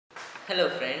Hello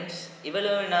friends,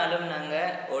 இவ்வளவு நாளும்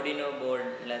நாங்கள் Arduino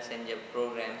போர்டில் செஞ்ச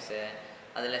ப்ரோக்ராம்ஸை,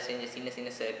 அதில் செஞ்ச சின்ன சின்ன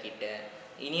சர்க்கிட்டை,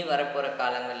 இனி வரப்போகிற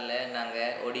காலங்களில்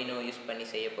நாங்கள் Arduino யூஸ் பண்ணி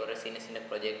செய்ய போகிற சின்ன சின்ன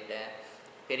ப்ரொஜெக்டை,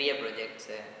 பெரிய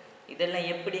ப்ரொஜெக்ட்ஸை, இதெல்லாம்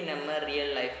எப்படி நம்ம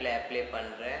ரியல் லைஃப்பில் அப்ளை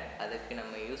பண்ணுற, அதுக்கு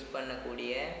நம்ம யூஸ்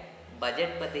பண்ணக்கூடிய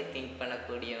பட்ஜெட் பற்றி திங்க்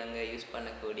பண்ணக்கூடியவங்க யூஸ்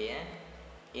பண்ணக்கூடிய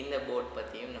இந்த போர்ட்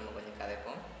பற்றியும் நம்ம கொஞ்சம்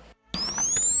கதைப்போம்.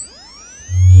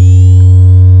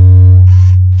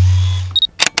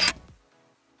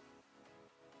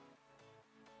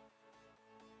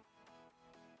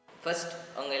 ஃபர்ஸ்ட்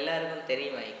அவங்க எல்லாருக்கும்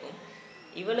தெரியுமாய்க்கும்,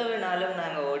 இவ்வளவு நாளும்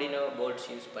நாங்கள் Arduino போர்ட்ஸ்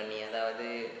யூஸ் பண்ணி, அதாவது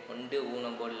ஊனோ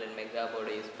போர்டில் மெகா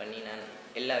போர்டை யூஸ் பண்ணி நான்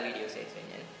எல்லா வீடியோஸையும்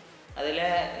செஞ்சேன். அதில்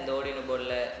இந்த Arduino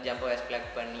போர்டில் ஜம்ப் ஒயர்ஸ் ப்ளக்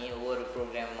பண்ணி ஒவ்வொரு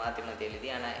ப்ரோக்ராம் மாற்றி மாற்றி எழுதி,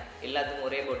 ஆனால் எல்லாத்துக்கும்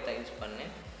ஒரே போர்ட் தான் யூஸ்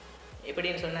பண்ணேன்.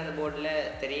 எப்படின்னு சொன்னால் அந்த போர்டில்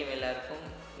தெரியும் எல்லாருக்கும்,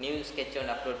 நியூ ஸ்கெட்ச்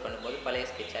ஒன்று அப்லோட் பண்ணும்போது பழைய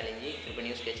ஸ்கெட்ச் அழிஞ்சு இப்போ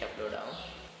நியூ ஸ்கெட்ச் அப்லோட் ஆகும்.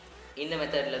 இந்த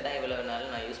மெத்தடில் தான் இவ்வளவு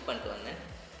நாள் நான் யூஸ் பண்ணிட்டு வந்தேன்.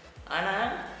 ஆனால்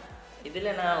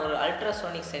இதில் நான் ஒரு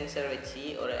அல்ட்ராசோனிக் சென்சர் வச்சு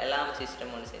ஒரு அலார்ம்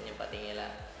சிஸ்டம் ஒன்று செஞ்சேன். பார்த்தீங்களா?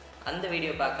 அந்த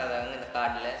வீடியோ பார்க்காதவங்க இந்த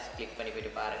கார்டில் கிளிக் பண்ணி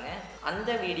போய்ட்டு பாருங்கள். அந்த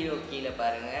வீடியோ கீழே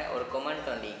பாருங்கள், ஒரு கமெண்ட்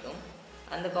ஒன்றிக்கும்.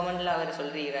 அந்த கமெண்டில் அவர்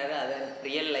சொல்லியிருக்கிறாரு, அதை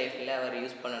ரியல் லைஃப்பில் அவர்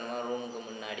யூஸ் பண்ணணுமா ரூமுக்கு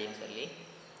முன்னாடின்னு சொல்லி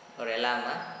ஒரு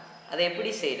அலார்மை. அதை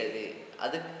எப்படி செய்கிறது,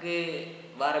 அதுக்கு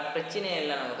வர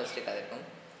பிரச்சனையெல்லாம் நம்ம ஃபஸ்ட்டு கதைப்போம்.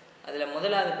 அதில்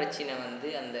முதலாவது பிரச்சனை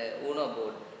அந்த ஊனோ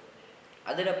போர்டு.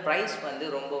 அதோட ப்ரைஸ்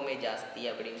ரொம்பவுமே ஜாஸ்தி.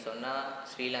 அப்படின்னு சொன்னால்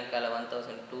ஸ்ரீலங்காவில்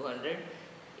 1200,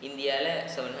 இந்தியாவில்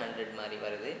 700 மாதிரி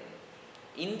வருது.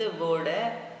 இந்த போர்டை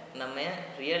நம்ம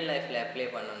ரியல் லைஃப்பில் அப்ளை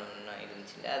பண்ணணும்னா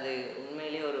இருந்துச்சு, அது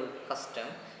உண்மையிலேயே ஒரு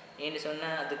கஷ்டம். ஏன்னு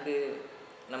சொன்னால் அதுக்கு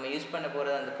நம்ம யூஸ் பண்ண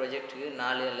போகிறது அந்த ப்ரொஜெக்ட்டுக்கு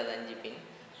 4 அல்லது 5 பின்.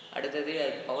 அடுத்தது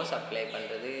அதுக்கு பவர் சப்ளை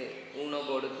பண்ணுறது ஊனோ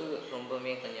போர்டுக்கு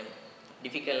ரொம்பவுமே கொஞ்சம்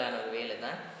டிஃபிகல்ட்டான ஒரு வேலை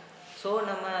தான். ஸோ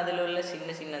நம்ம அதில் உள்ள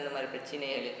சின்ன சின்ன அந்த மாதிரி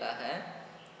பிரச்சனைகளுக்காக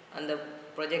அந்த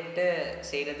ப்ரொஜெக்டை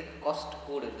செய்கிறதுக்கு காஸ்ட்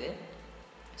கூடுது.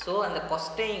 ஸோ அந்த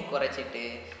காஸ்ட்டையும் குறைச்சிட்டு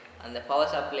அந்த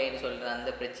பவர் சப்ளைன்னு சொல்கிற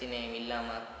அந்த பிரச்சனையும்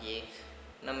இல்லாமல்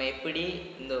நம்ம எப்படி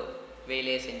இந்த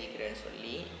வேலையை செஞ்சுக்கிறேன்னு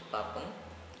சொல்லி பார்ப்போம்.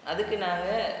 அதுக்கு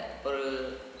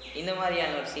நாங்கள் இந்த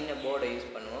மாதிரியான ஒரு சின்ன போர்டை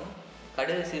யூஸ் பண்ணுவோம்.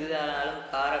 கடுகு சிறிதானாலும்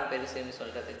காரம் பெருசுன்னு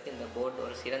சொல்கிறதுக்கு இந்த போர்டு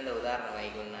ஒரு சிறந்த உதாரணம்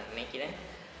ஆகிக்கும்னு நான் நினைக்கிறேன்.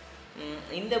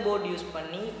 இந்த போர்டு யூஸ்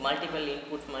பண்ணி மல்டிபிள்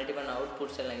இன்புட்ஸ், மல்டிபிள்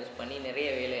அவுட்புட்ஸ் எல்லாம் யூஸ் பண்ணி நிறைய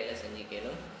வேலையெல்லாம்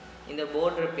செஞ்சுக்கணும். இந்த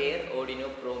போர்டு பேர் Arduino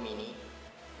Pro Mini.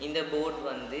 இந்த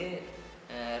போர்டு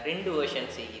 2 வெர்ஷன்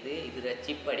செய்யுது. இதில்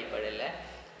சிப் அடிப்படையில்,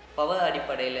 பவர்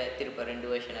அடிப்படையில் திருப்ப 2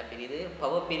 வெர்ஷனாக பிரியுது.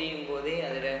 பவர் பிரியும் போதே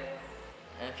அதில்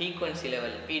ஃப்ரீக்வன்சி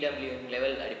லெவல், PWM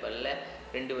லெவல் அடிப்படையில்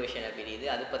 2 வெர்ஷனாக பிரியுது.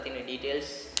 அது பற்றின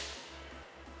டீட்டெயில்ஸ்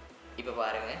இப்போ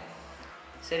பாருங்கள்.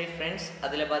 சரி ஃப்ரெண்ட்ஸ்,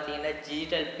 அதில் பார்த்தீங்கன்னா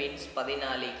டிஜிட்டல் பின்ஸ்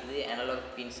 14 இருக்குது,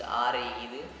 அனலாக் பின்ஸ் 6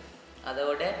 இருக்குது,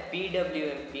 அதோட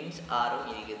PWM பின்ஸ் 6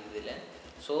 இருக்குது இதில்.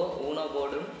 ஸோ ஊனோ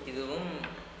போர்டும் இதுவும்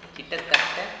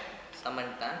கிட்டத்தட்ட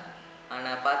சமன் தான்.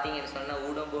 ஆனால் பார்த்தீங்கன்னு சொன்னால்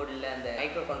ஊனோ போர்டில் அந்த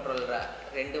மைக்ரோ கண்ட்ரோலரை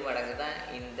 2 மடங்கு தான்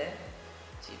இந்த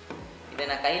சிப். இதை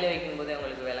நான் கையில் வைக்கும்போதே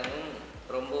உங்களுக்கு விளங்கும்,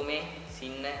 ரொம்பவுமே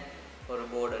சின்ன ஒரு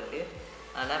போர்டு உண்டு,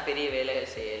 ஆனால் பெரிய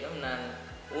வேலைகள் செய்யலும். நான்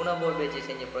ஊனோ போர்டு வச்சு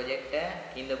செஞ்ச ப்ரொஜெக்டை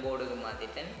இந்த போர்டுக்கு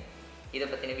மாற்றிட்டேன். இதை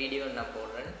பற்றின வீடியோ நான்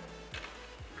போடுறேன்.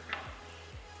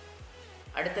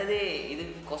 அடுத்தது இது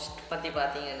காஸ்ட் பற்றி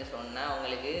பார்த்தீங்கன்னு சொன்னால்,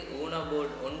 உங்களுக்கு ஊனோ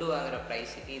போர்டு ஒன்று வாங்குகிற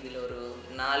ப்ரைஸுக்கு இதில் ஒரு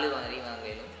 4 மாதிரி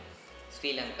வாங்கலும்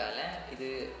ஸ்ரீலங்காவில். இது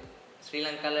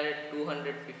ஸ்ரீலங்காவில்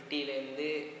 250லேருந்து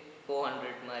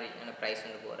 400 மாதிரியான ப்ரைஸ்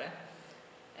போகிறேன்.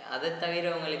 அதை தவிர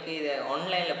உங்களுக்கு இதை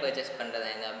ஆன்லைனில் பர்ச்சேஸ் பண்ணுறதா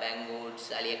இருந்தால் பேங்கூட்ஸ்,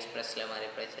 அலிஎக்ஸ்பிரஸில் மாதிரி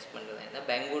பர்ச்சேஸ் பண்ணுறதா இருந்தால்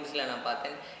பேங்கூட்ஸில் நான்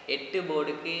பார்த்தேன் 8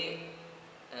 போர்டுக்கு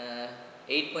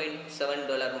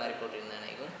 $8.7 மாதிரி போட்டிருந்தேன்.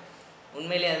 நினைக்கும்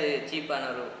உண்மையிலே அது சீப்பான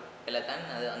ஒரு விலை தான்.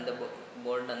 அது அந்த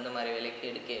போர்டு அந்த மாதிரி விலைக்கு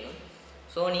எடுக்கணும்.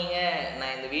 ஸோ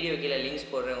நான் இந்த வீடியோ கீழே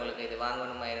லிங்க்ஸ் போடுறேன். உங்களுக்கு இது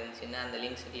வாங்கணுமா இருந்துச்சுன்னா அந்த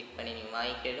லிங்க்ஸை கிளிக் பண்ணி நீங்கள்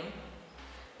வாங்கிக்கணும்.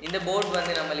 இந்த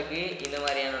போர்டு நம்மளுக்கு இந்த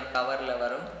மாதிரியான ஒரு கவரில்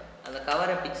வரும். அந்த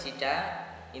கவரை பிச்சுட்டா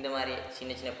இந்த மாதிரி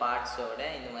சின்ன சின்ன பார்ட்ஸோட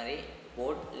இந்த மாதிரி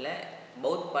போர்டில்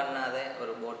பவுத் பண்ணாத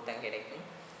ஒரு போர்ட் தான் கிடைக்கும்.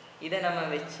 இதை நம்ம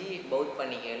வச்சு பவுத்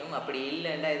பண்ணிக்கணும். அப்படி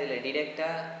இல்லைன்னா இதில்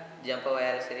டிரெக்டாக ஜம்ப்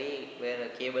வயர் சரி வேறு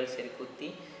கேபிள் சரி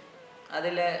குத்தி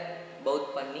அதில் பவுத்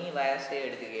பண்ணி வயர்ஸே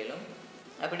எடுத்துக்கலும்.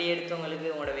 அப்படி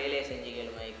எடுத்தவங்களுக்கு உங்களோட வேலையை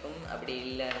செஞ்சுக்கலும் ஆகிக்கும். அப்படி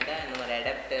இல்லைன்னா இந்த மாதிரி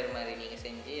அடாப்டர் மாதிரி நீங்கள்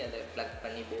செஞ்சு அதை ப்ளக்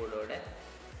பண்ணி போர்டோட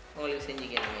உங்களுக்கு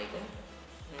செஞ்சுக்கலும் ஆகிக்கும்.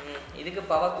 இதுக்கு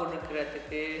பவர்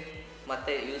கொடுக்குறதுக்கு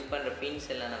மற்ற யூஸ் பண்ணுற பின்ஸ்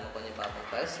எல்லாம் நம்ம கொஞ்சம் பார்ப்போம்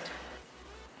ஃபர்ஸ்ட்.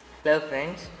 ஹலோ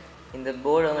ஃப்ரெண்ட்ஸ், இந்த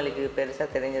போர்டு உங்களுக்கு பெருசாக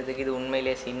தெரிஞ்சதுக்கு இது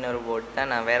உண்மையிலே சின்ன ஒரு போர்டு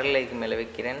தான். நான் விரலுக்கு மேலே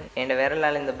வைக்கிறேன். என்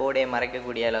விரலால் இந்த போர்டை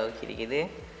மறைக்கக்கூடிய அளவுக்கு இருக்குது.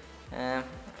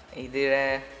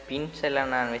 இதில் பின்ஸ் எல்லாம்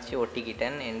நான் வச்சு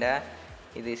ஒட்டிக்கிட்டேன். ஏண்டா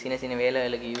இது சின்ன சின்ன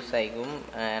வேலைகளுக்கு யூஸ் ஆகிக்கும்.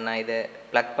 நான் இதை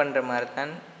ப்ளக் பண்ணுற மாதிரி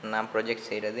தான் நான் ப்ரொஜெக்ட்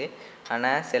செய்கிறது.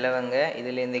 ஆனால் சிலவங்க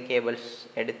இதுலேருந்து கேபிள்ஸ்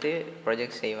எடுத்து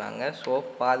ப்ரொஜெக்ட் செய்வாங்க. ஸோ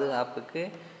பாதுகாப்புக்கு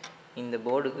இந்த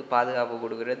போர்டுக்கு பாதுகாப்பு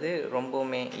கொடுக்குறது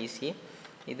ரொம்பவுமே ஈஸி.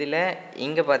 இதில்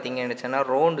இங்கே பார்த்தீங்கன்னு சொன்னால்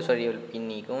ரோண்டு சொல்லி ஒரு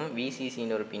பின்னிக்கும்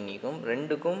விசிசின்னு ஒரு பின்னிக்கும்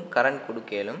ரெண்டுக்கும் கரண்ட்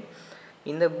கொடுக்கலும்.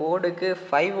 இந்த போர்டுக்கு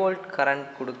 5 வோல்ட் கரண்ட்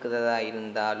கொடுக்குறதா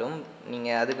இருந்தாலும்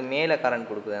நீங்கள் அதுக்கு மேலே கரண்ட்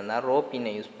கொடுக்குறதா இருந்தால் ரோ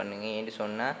பின்னை யூஸ் பண்ணுங்கள். ஏன்னு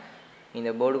சொன்னால்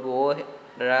இந்த போர்டுக்கு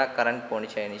ஓவராக கரண்ட்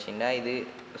போணுச்சுன்னா இது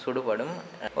சுடுபடும்.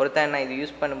 ஒருத்தன் நான் இது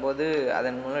யூஸ் பண்ணும்போது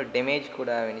அதன் மூலம் டேமேஜ்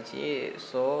கூட ஆகிடுச்சு.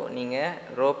 ஸோ நீங்கள்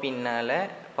ரோ பின்னால்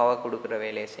பவர் கொடுக்குற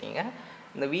வேலையை செய்யுங்க.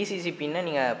 இந்த விசிசி பின்னை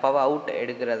நீங்கள் பவர் அவுட்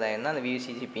எடுக்கிறதா இருந்தால் அந்த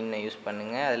விசிசி பின்னை யூஸ்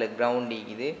பண்ணுங்கள். அதில் கிரவுண்ட்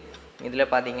இருக்குது.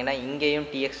 இதில் பார்த்தீங்கன்னா இங்கேயும்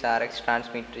TX/RX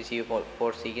டிரான்ஸ்மிட் ரிசீவ்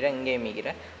போர்ட் சீக்கிரம் இங்கேயும் மிகிற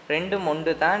ரெண்டும்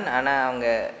ஒன்று தான். ஆனால் அவங்க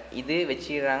இது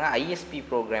வச்சுக்கிறாங்க ISP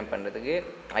ப்ரோக்ராம் பண்ணுறதுக்கு.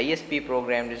 ISP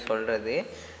ப்ரோக்ராம்னு சொல்கிறது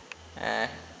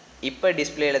இப்போ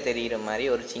டிஸ்பிளேயில் தெரிகிற மாதிரி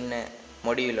ஒரு சின்ன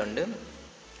மொடியூல் உண்டு.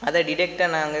 அதை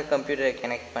டிடெக்டாக நாங்கள் கம்ப்யூட்டரை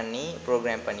கனெக்ட் பண்ணி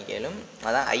ப்ரோக்ராம் பண்ணிக்கலும்.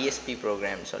 அதான் ISP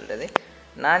ப்ரோக்ராம்னு சொல்கிறது.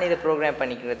 நான் இதை ப்ரோக்ராம்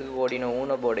பண்ணிக்கிறதுக்கு Arduino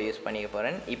Uno போர்டை யூஸ் பண்ணிக்க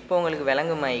போகிறேன். இப்போ உங்களுக்கு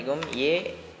விளங்குமாயிக்கும்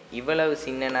இவ்வளவு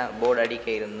சின்ன போர்டு அடிக்க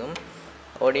இருந்தும்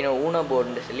Arduino Uno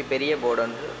போர்டுன்னு சொல்லி பெரிய போர்டு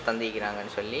வந்து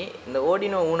தந்திக்கிறாங்கன்னு சொல்லி. இந்த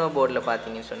Arduino Uno போர்டில்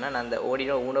பார்த்தீங்கன்னு சொன்னால் நான் அந்த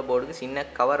Arduino Uno போர்டுக்கு சின்ன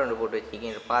கவர் ஒன்று போட்டு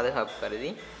வச்சுருக்கேன் பாதுகாப்பு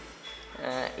கருதி.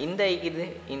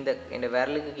 இந்த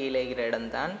விரலுக்கு கீழே இருக்கிற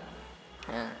இடம்தான்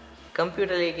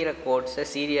கம்ப்யூட்டரில் இருக்கிற கோட்ஸை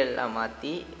சீரியலாக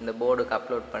மாற்றி இந்த போர்டுக்கு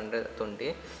அப்லோட் பண்ணுற துண்டு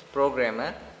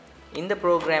ப்ரோக்ராமர். இந்த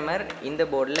ப்ரோக்ராமர் இந்த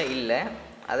போர்டில் இல்லை.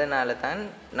 அதனால தான்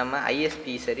நம்ம ISP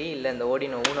சரி இல்லை இந்த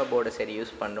Arduino Uno போர்டை சரி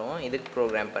யூஸ் பண்ணுறோம் இதுக்கு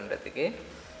ப்ரோக்ராம் பண்ணுறதுக்கு.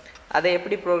 அதை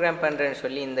எப்படி ப்ரோக்ராம் பண்ணுறேன்னு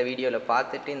சொல்லி இந்த வீடியோவில்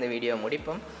பார்த்துட்டு இந்த வீடியோ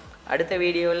முடிப்போம். அடுத்த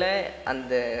வீடியோவில்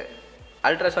அந்த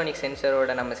அல்ட்ராசோனிக்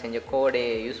சென்சரோட நம்ம செஞ்ச கோடை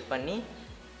யூஸ் பண்ணி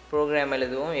ப்ரோக்ராம்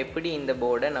எழுதுவோம், எப்படி இந்த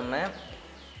போர்டை நம்ம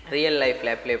ரியல்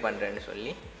லைஃப்பில் அப்ளை பண்ணுறேன்னு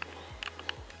சொல்லி.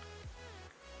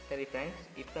 சரி ஃப்ரெண்ட்ஸ்,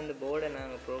 இப்போ இந்த போர்டை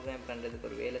நாங்கள் ப்ரோக்ராம் பண்ணுறதுக்கு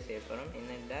ஒரு வேலை செய்ய போகிறோம்.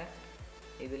 என்னென்னா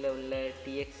இதில் உள்ள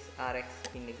TX/RX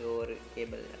பின்னுக்கு ஒரு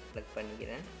கேபிள் ப்ளக்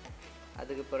பண்ணிக்கிறேன்.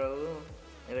 அதுக்கு பிறகு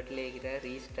இவற்றில் இருக்கிற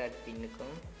ரீஸ்டார்ட்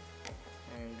பின்னுக்கும்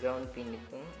கிரவுண்ட்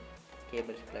பின்னுக்கும்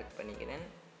கேபிள்ஸ் ப்ளக் பண்ணிக்கிறேன்.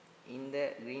 இந்த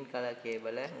க்ரீன் கலர்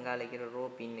கேபிளை இங்கே இருக்கிற ரோ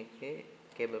பின்னுக்கு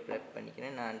கேபிள் ப்ளக்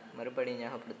பண்ணிக்கிறேன். நான் மறுபடியும்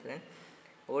ஞாபகப்படுத்துகிறேன்,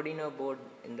 Arduino போர்டு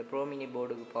இந்த ப்ரோ மினி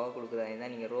போர்டுக்கு பவர் கொடுக்குறதா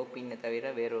இருந்தால் நீங்கள் ரோ பின்னை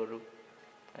தவிர வேறொரு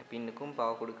பின்னுக்கும்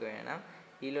பவர் கொடுக்க வேணாம்.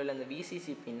 இதில் உள்ள அந்த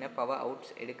விசிசி பின்னை பவர்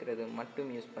அவுட்ஸ் எடுக்கிறது மட்டும்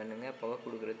யூஸ் பண்ணுங்கள், பவர்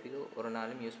கொடுக்குறதுக்கு ஒரு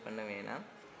நாளும் யூஸ் பண்ண வேணாம்.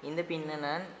 இந்த பின்னை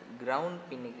நான் கிரவுண்ட்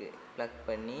பின்னுக்கு ப்ளக்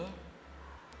பண்ணி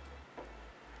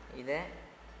இதை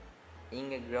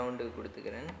இங்கே கிரவுண்டுக்கு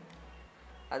கொடுத்துக்கிறேன்.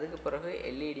 அதுக்கு பிறகு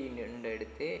LED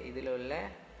எடுத்து இதில் உள்ள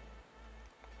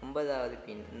 9வது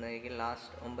பின், இந்த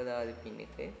லாஸ்ட் 9வது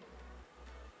பின்னுக்கு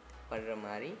படுற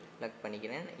மாதிரி ப்ளக்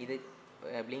பண்ணிக்கிறேன். இது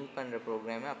பிளிங்க் பண்ணுற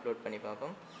ப்ரோக்ராமை அப்லோட் பண்ணி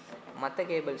பார்ப்போம். மற்ற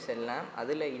கேபிள்ஸ் எல்லாம்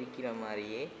அதில் இருக்கிற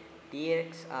மாதிரியே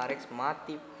TX/RX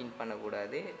மாற்றி பின்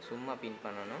பண்ணக்கூடாது, சும்மா பின்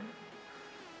பண்ணணும்.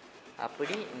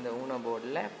 அப்படி இந்த ஊனோ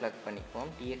போர்டில் ப்ளக் பண்ணிப்போம்.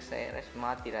 TX/RX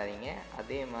மாற்றிடாதீங்க.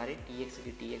 அதே மாதிரி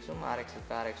TXக்கு TXும்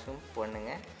RXக்கு RXும்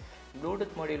பண்ணுங்க.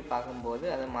 ப்ளூடூத் மாடியூல் பார்க்கும்போது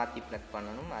அதை மாற்றி ப்ளக்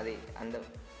பண்ணணும். அதை அந்த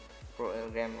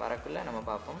ப்ரோக்ராம் வரக்குள்ளே நம்ம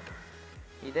பார்ப்போம்.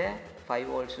 இதை 5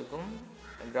 வோல்ட்ஸுக்கும்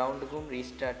கிரவுண்டுக்கும்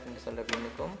ரீஸ்டார்ட்னு சொல்கிற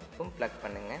பின்னுக்கும் ப்ளக்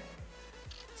பண்ணுங்கள்.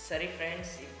 சரி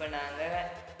ஃப்ரெண்ட்ஸ், இப்போ நாங்கள்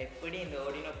எப்படி இந்த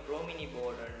Arduino ப்ரோ மினி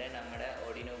போர்டோட நம்மளோட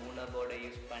Arduino Uno போர்டை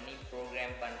யூஸ் பண்ணி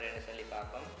ப்ரோக்ராம் பண்ணுறேன்னு சொல்லி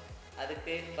பார்ப்போம்.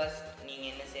 அதுக்கு ஃபஸ்ட்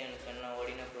நீங்கள் என்ன செய்யணும்னு சொன்னால்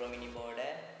Arduino ப்ரோ மினி போர்டை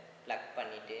ப்ளக்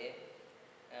பண்ணிவிட்டு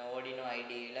Arduino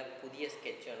IDEயில் புதிய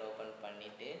ஸ்கெட்ச் ஒன்று ஓப்பன்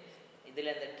பண்ணிவிட்டு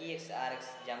இதில் இந்த TX/RX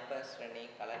ஜம்பர்ஸ்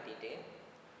ரெண்டையும் கலட்டிட்டு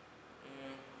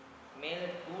மேலே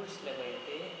டூல்ஸில்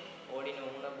போயிட்டு Arduino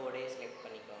Uno போர்டே செலக்ட்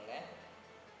பண்ணிக்கோங்க.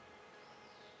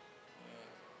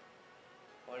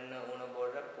 Uno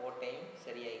போர்டை போட்டையும்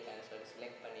சரியாயிக்கான்னு சொல்லி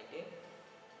செலக்ட் பண்ணிவிட்டு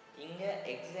இங்கே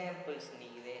எக்ஸாம்பிள்ஸ்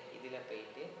நீக்குது இதில்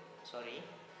போயிட்டு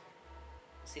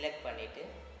செலக்ட் பண்ணிவிட்டு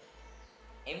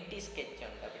எம்டி ஸ்கெட்ச்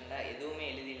ஒன்று அப்படின்னா எதுவுமே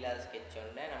எழுதி இல்லாத ஸ்கெட்ச்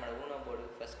ஒன்று நம்மளோட Uno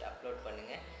போர்டுக்கு ஃபஸ்ட் அப்லோட்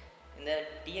பண்ணுங்கள். இந்த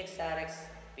TX/RX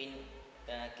பின்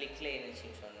கிளிக்கில்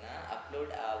இருந்துச்சுன்னு சொன்னால்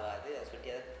அப்லோட் ஆகாது. அதை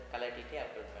சொல்லி அதை கலட்டிட்டு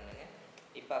அப்லோட் பண்ணுங்கள்.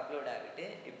 இப்போ அப்லோட் ஆகிட்டு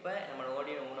இப்போ நம்மளோட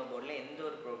Arduino Uno போர்டில் எந்த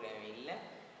ஒரு ப்ரோக்ராமும் இல்லை.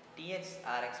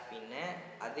 TX/RX பின்னை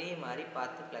அதே மாதிரி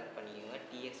பார்த்து ப்ளக் பண்ணிக்கோங்க.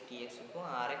 TXக்கும்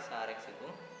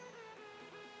RXக்கும்.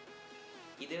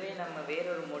 இதுவே நம்ம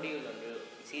வேறொரு மொடியூல் ஒன்று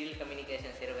சீரியல்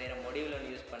கம்யூனிகேஷன் செய்கிற வேறு மொடியூல்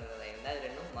ஒன்று யூஸ் பண்ணுறதா இருந்தால் அது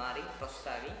ரெண்டும் மாறி ப்ரொசஸ்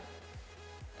ஆகி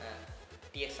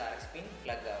TX/RX பின்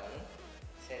ப்ளக் ஆகணும்.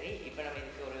 சரி, இப்போ நம்ம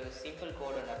இதுக்கு ஒரு சிம்பிள்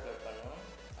கோட் ஒன்று அப்லோட் பண்ணுவோம்.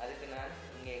 அதுக்கு நான்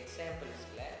இங்கே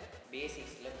எக்ஸாம்பிள்ஸில்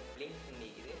பேசிக்ஸில் பிளிங்க்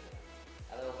பண்ணிக்குது,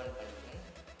 அதை ஓப்பன் பண்ணிக்கணும்.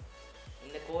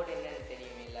 இந்த கோட் என்னென்னு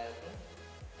தெரியும் எல்லாருக்கும்.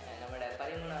 நம்மளோட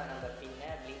 13ஆம் நம்பர் பின்னை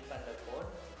பிளிங்க் பண்ணுற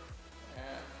கோட்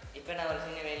இப்போ நான் ஒரு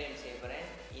சின்ன வேலையை செய்ய போகிறேன்.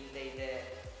 இதை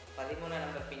 13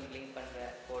 நம்பர் பின் லிங்க் பண்ணுற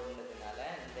போடுறதுனால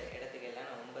இந்த இடத்துக்கு எல்லாம்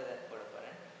நான் 9 போட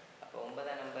போகிறேன். அப்போ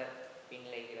 9 நம்பர்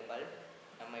பின்னில் இருக்கிற பல்ப்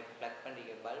நம்ம இப்போ ப்ளக்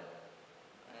பண்ணிக்கிற பல்ப்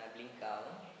பிளிங்க்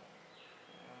ஆகும்.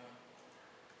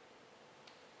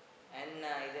 அண்ட்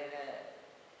நான் இதில்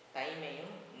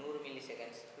டைமையும் 100 மில்லி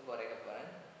செகண்ட்ஸ்க்கு குறைக்க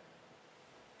போகிறேன்.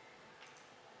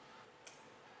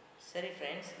 சரி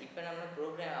ஃப்ரெண்ட்ஸ், இப்போ நம்ம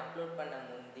ப்ரோக்ராம் அப்லோட் பண்ண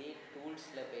முந்தி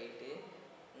டூல்ஸில் போயிட்டு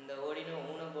இந்த Arduino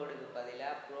ஊனோ போர்டுக்கு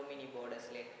பதிலாக ப்ரோ மினி போர்டை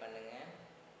செலக்ட் பண்ணுங்கள்.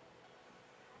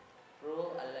 ப்ரோ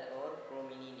ப்ரோ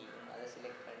மினி இருக்கும், அதை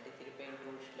செலக்ட் பண்ணிட்டு திருப்பியும்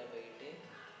டூல்ஸில் போயிட்டு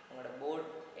உங்களோட போர்டு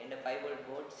எந்த 5 வோல்ட்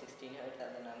போர்ட் 16 ஹெர்ட்ஸ்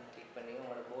அதை நான் கிளிக் பண்ணிக்கோங்க.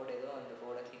 உங்களோட போர்டு ஏதோ அந்த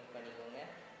போர்டை கிளிக் பண்ணிக்கோங்க.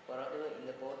 பிறகு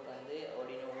இந்த போர்ட் வந்து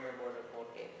Arduino ஊனோ போர்டு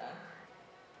போர்ட்டே தான்.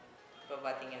 இப்போ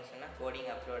பார்த்தீங்கன்னு சொன்னால்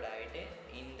கோடிங் அப்லோட் ஆகிட்டு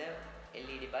இந்த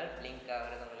எல்இடி பல்ப் பிளிங்க்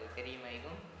ஆகிறது உங்களுக்கு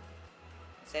தெரியுமாக்கும்.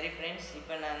 சரி ஃப்ரெண்ட்ஸ்,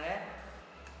 இப்போ நாங்கள்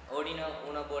Arduino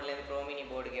ஊனோ போர்ட்லேருந்து ப்ரோ மினி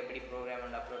போர்டுக்கு எப்படி ப்ரோக்ராம்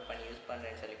வந்து அப்லோட் பண்ணி யூஸ்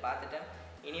பண்ணுறேன்னு சொல்லி பார்த்துட்டேன்.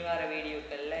 இனி வர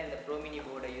வீடியோக்களில் இந்த ப்ரோ மினி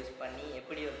போர்டை யூஸ் பண்ணி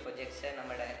எப்படி ஒரு ப்ரொஜெக்ட்ஸை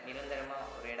நம்மளோட நிரந்தரமாக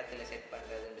ஒரு இடத்துல செட்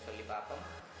பண்ணுறதுன்னு சொல்லி பார்ப்போம்.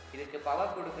 இதுக்கு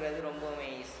பவர் கொடுக்குறது ரொம்பவுமே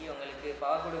ஈஸி. உங்களுக்கு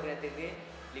பவர் கொடுக்குறதுக்கு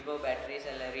லிபோ பேட்டரிஸ்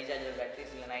இல்லை ரீசார்ஜபிள்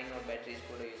பேட்டரிஸ் இல்லை 9 வோல்ட் பேட்டரிஸ்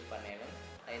கூட யூஸ் பண்ணணும்,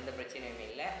 எந்த பிரச்சனையும்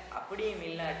இல்லை. அப்படியும்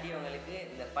இல்லாட்டி உங்களுக்கு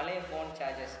இந்த பழைய ஃபோன்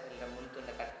சார்ஜர்ஸ் இல்லை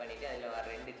முன்துண்டை கட் பண்ணிவிட்டு அதில் வர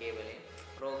 2 கேபிள்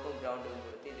ப்ரோக்கும் கிரவுண்டுக்கும்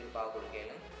கொடுத்து இதுக்கு பவர்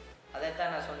கொடுக்கணும்.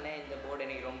 அதைத்தான் நான் சொன்னேன். இந்த போர்டு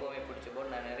எனக்கு ரொம்பவே பிடிச்ச போர்டு.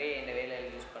 நான் நிறைய இந்த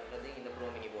வேலையில் யூஸ் பண்ணுறது இந்த ப்ரோ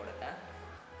மினி போர்டை தான்.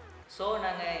 ஸோ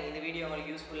நாங்கள் இந்த வீடியோ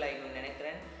உங்களுக்கு யூஸ்ஃபுல்லாக இருக்கும்னு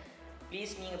நினைக்கிறேன்.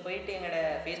 ப்ளீஸ் நீங்கள் போயிட்டு எங்களோட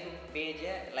ஃபேஸ்புக்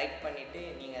பேஜை லைக் பண்ணிவிட்டு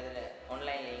நீங்கள் அதில்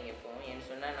ஆன்லைனில் இங்கே போவோம். ஏன்னு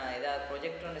சொன்னால் நான் ஏதாவது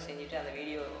ப்ரொஜெக்ட் ஒன்று செஞ்சுட்டு அந்த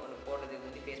வீடியோ ஒன்று போடுறதுக்கு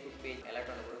வந்து ஃபேஸ்புக் பேஜ்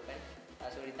எல்லாட்டும் ஒன்று கொடுப்பேன்.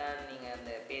 சொல்லித்தான் நீங்கள்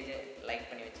அந்த பேஜை லைக்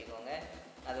பண்ணி வச்சுக்கோங்க.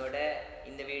 அதோட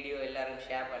இந்த வீடியோ எல்லோருக்கும்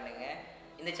ஷேர் பண்ணுங்கள்.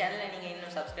 இந்த சேனலை நீங்கள்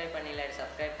இன்னும் சப்ஸ்கிரைப் பண்ணல,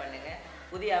 சப்ஸ்கிரைப் பண்ணுங்கள்.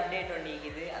 புதிய அப்டேட் ஒன்று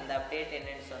இருக்குது. அந்த அப்டேட்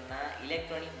என்னென்னு சொன்னால்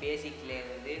எலக்ட்ரானிக்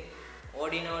பேசிக்லேருந்து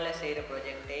Arduinoவில் செய்கிற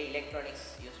ப்ராஜெக்டை எலக்ட்ரானிக்ஸ்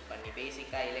யூஸ் பண்ணி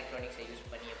பேசிக்காக எலக்ட்ரானிக்ஸை யூஸ்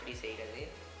பண்ணி எப்படி செய்கிறது,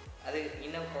 அது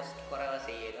இன்னும் காஸ்ட் குறைவாக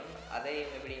செய்யலும்,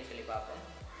 அதையும் எப்படின்னு சொல்லி பார்ப்போம்.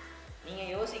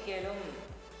 நீங்கள் யோசிக்கலும்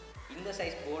இந்த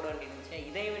சைஸ் போர்டு ஒன்று இருந்துச்சுன்னா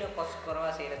இதை விட காஸ்ட்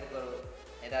குறைவாக செய்கிறதுக்கு ஒரு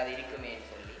ஏதாவது இருக்குமேன்னு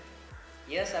சொல்லி.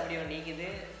 எஸ், அப்படி ஒன்று நீக்குது.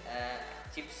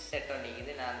 சிப்ஸ் செட் ஒன்று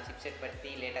நீக்குது. நான் அந்த சிப் செட் பற்றி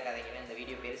லேட்டாக கதைக்கிறேன். இந்த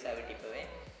வீடியோ பெருசாக விட்டிப்போவே.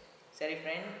 சரி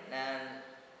ஃப்ரெண்ட், நான்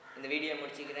இந்த வீடியோ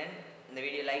முடிச்சுக்கிறேன். இந்த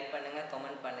வீடியோ லைக் பண்ணுங்கள்,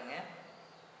 கமெண்ட் பண்ணுங்கள்.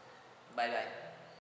 பாய் பாய்.